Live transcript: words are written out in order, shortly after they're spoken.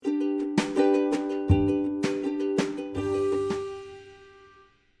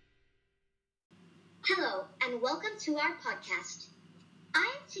to our podcast.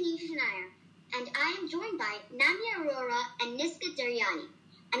 I am Tanisha Nair, and I am joined by Namia Arora and Niska Daryani,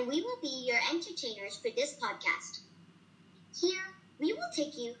 and we will be your entertainers for this podcast. Here, we will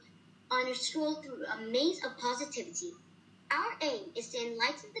take you on a stroll through a maze of positivity. Our aim is to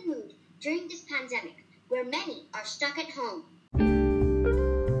enlighten the mood during this pandemic, where many are stuck at home.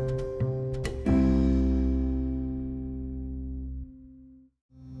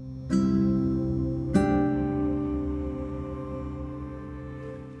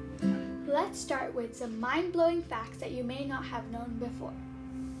 Let's start with some mind-blowing facts that you may not have known before.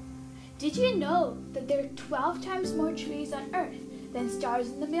 Did you know that there are 12 times more trees on Earth than stars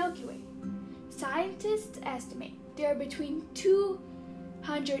in the Milky Way? Scientists estimate there are between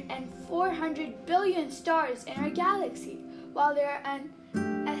 200 and 400 billion stars in our galaxy, while there are an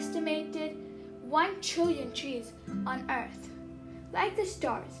estimated 1 trillion trees on Earth. Like the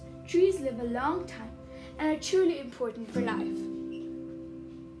stars, trees live a long time and are truly important for life.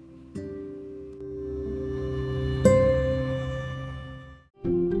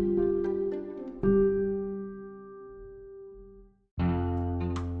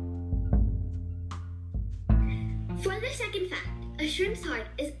 For the second fact, a shrimp's heart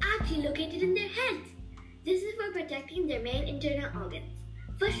is actually located in their heads. This is for protecting their main internal organs.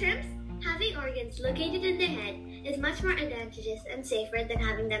 For shrimps, having organs located in their head is much more advantageous and safer than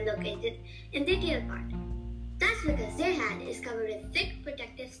having them located in their tail part. That's because their head is covered with thick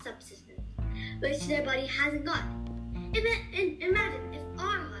protective substance, which their body hasn't got. Imagine if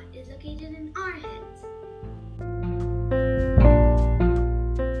our heart is located in our heads.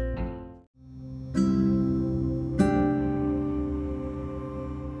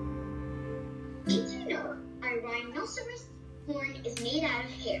 Did you know a rhinoceros horn is made out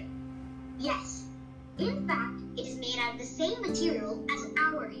of hair? Yes. In fact, it is made out of the same material as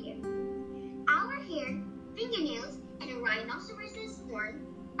our hair. Our hair, fingernails, and a rhinoceros's horn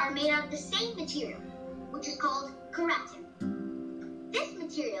are made out of the same material, which is called keratin. This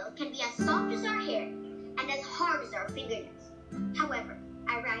material can be as soft as our hair and as hard as our fingernails. However,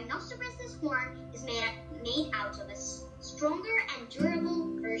 a rhinoceros's horn is made out of a stronger and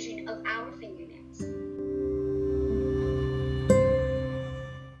durable version of our fingernails.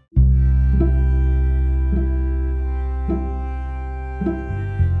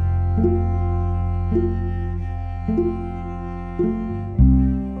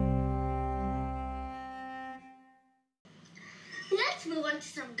 Let's move on to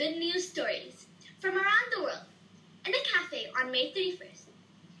some good news stories from around the world. In a cafe on May 31st.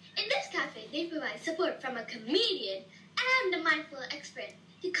 In this cafe, they provide support from a comedian and a mindful expert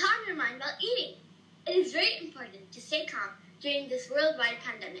to calm your mind while eating. It is very important to stay calm during this worldwide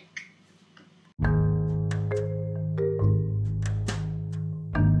pandemic.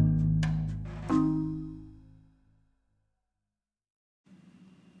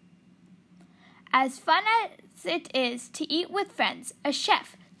 As fun as it is to eat with friends, a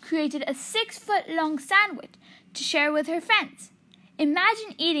chef created a 6-foot-long sandwich to share with her friends.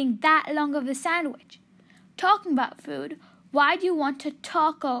 Imagine eating that long of a sandwich. Talking about food, why do you want to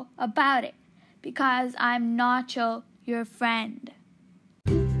talk about it? Because I'm Nacho, your friend.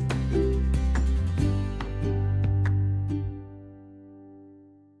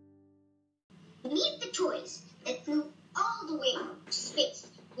 Meet the toys that flew all the way to space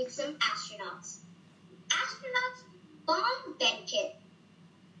with some astronauts. Astronauts Bon Benkit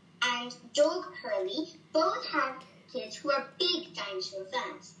and Doug Hurley both have kids who are big dinosaur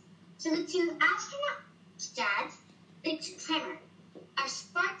fans. So the two astronaut dads picked Tremor, a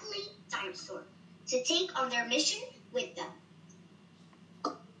sparkly dinosaur, to take on their mission with them.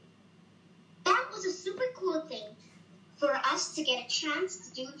 That was a super cool thing for us to get a chance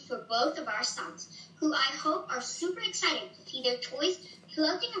to do for both of our sons, who I hope are super excited to see their toys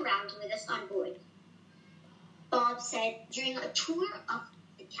floating around with us on board. Bob said during a tour of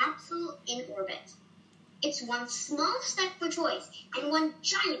the capsule in orbit. It's one small step for toys and one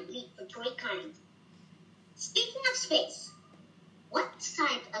giant leap for toykind. Speaking of space, what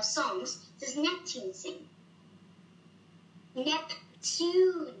type of songs does Neptune sing?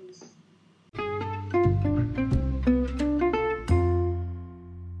 Neptunes.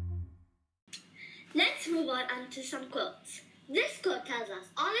 Let's move on to some quotes. This quote tells us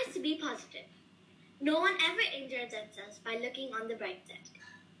always to be positive. No one ever injures themselves by looking on the bright side.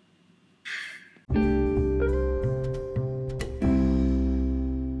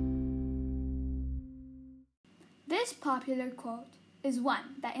 This popular quote is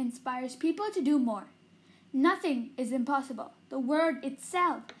one that inspires people to do more. Nothing is impossible. The word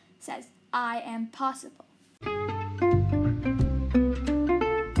itself says, I am possible.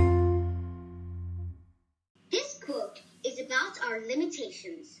 This quote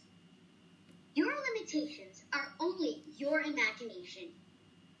limitations. Your limitations are only your imagination,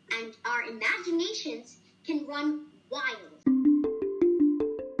 and our imaginations can run wild.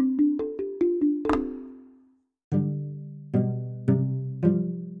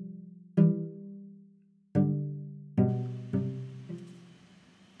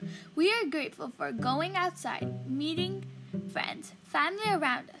 We are grateful for going outside, meeting friends, family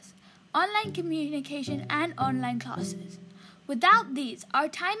around us, online communication, and online classes. Without these, our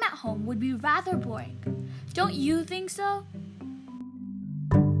time at home would be rather boring. Don't you think so?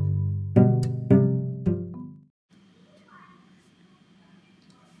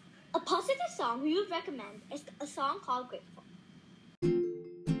 A positive song we would recommend is a song called Grateful.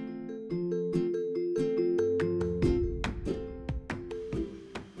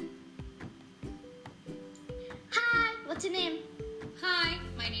 Hi, what's your name? Hi,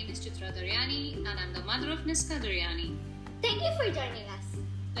 my name is Chitra Daryani and I'm the mother of Niska Daryani. Thank you for joining us.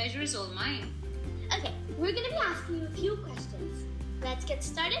 Pleasure is all mine. Okay, we're going to be asking you a few questions. Let's get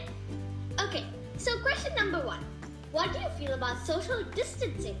started. Okay, so question number 1. What do you feel about social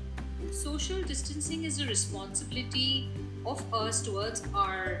distancing? Social distancing is a responsibility of us towards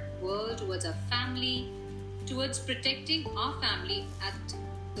our world, towards our family, towards protecting our family at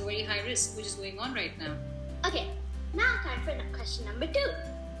the very high risk which is going on right now. Okay, now time for question number 2.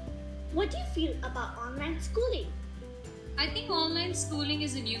 What do you feel about online schooling? I think online schooling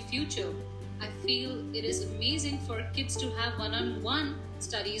is a new future. I feel it is amazing for kids to have one-on-one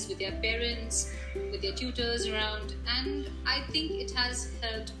studies with their parents, with their tutors around, and I think it has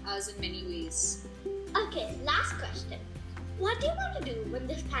helped us in many ways. Okay, last question. What do you want to do when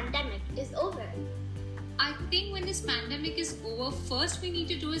this pandemic is over? I think when this pandemic is over, first we need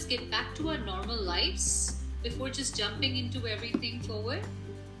to do is get back to our normal lives before just jumping into everything forward,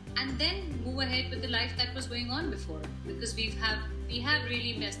 and then move ahead with the life that was going on before, because we have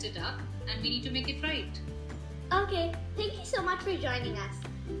really messed it up and we need to make it right. Okay, thank you so much for joining us.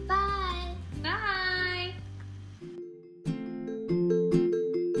 Bye! Bye!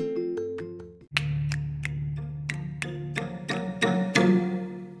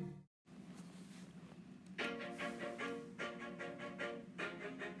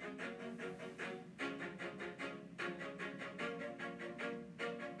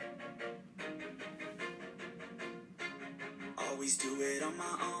 Always do it on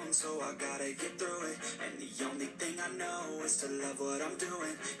my own, so I gotta get through it. And the only thing I know is to love what I'm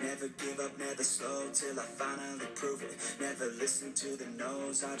doing. Never give up, never slow, till I finally prove it. Never listen to the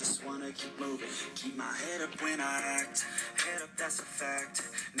no's, I just wanna keep moving. Keep my head up when I act, head up, that's a fact.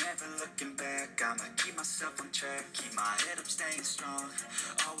 Never looking back, I'ma keep myself on track. Keep my head up, staying strong,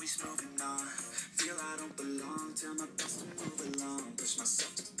 always moving on. Feel I don't belong, tell my best to move along. Push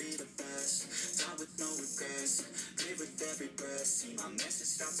myself to be the best, die with no regrets. Live with every breath, see my message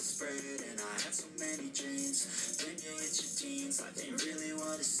start to spread. And I had so many dreams, then you hit your teens. Life ain't really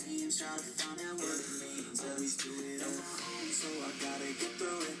what it seems, try to find out what it means. Always do it on my own, so I gotta get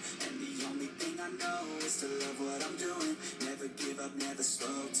through it. And the only thing I know is to love what I'm doing. Never give up, never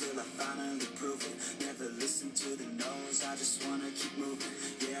slow, till I finally prove it. Never listen to the no's, I just wanna keep moving.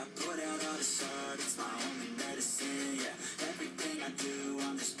 Yeah, I put out all this art, it's my only medicine. Yeah, everything I do,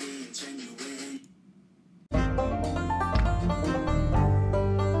 I'm just being genuine.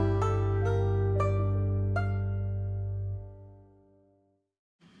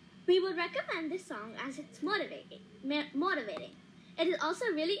 We would recommend this song as it's motivating. It is also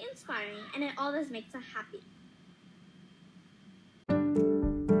really inspiring and it always makes us happy.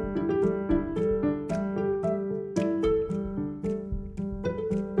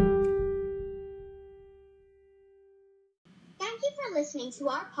 Thank you for listening to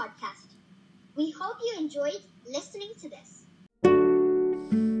our podcast. We hope you enjoyed listening to this.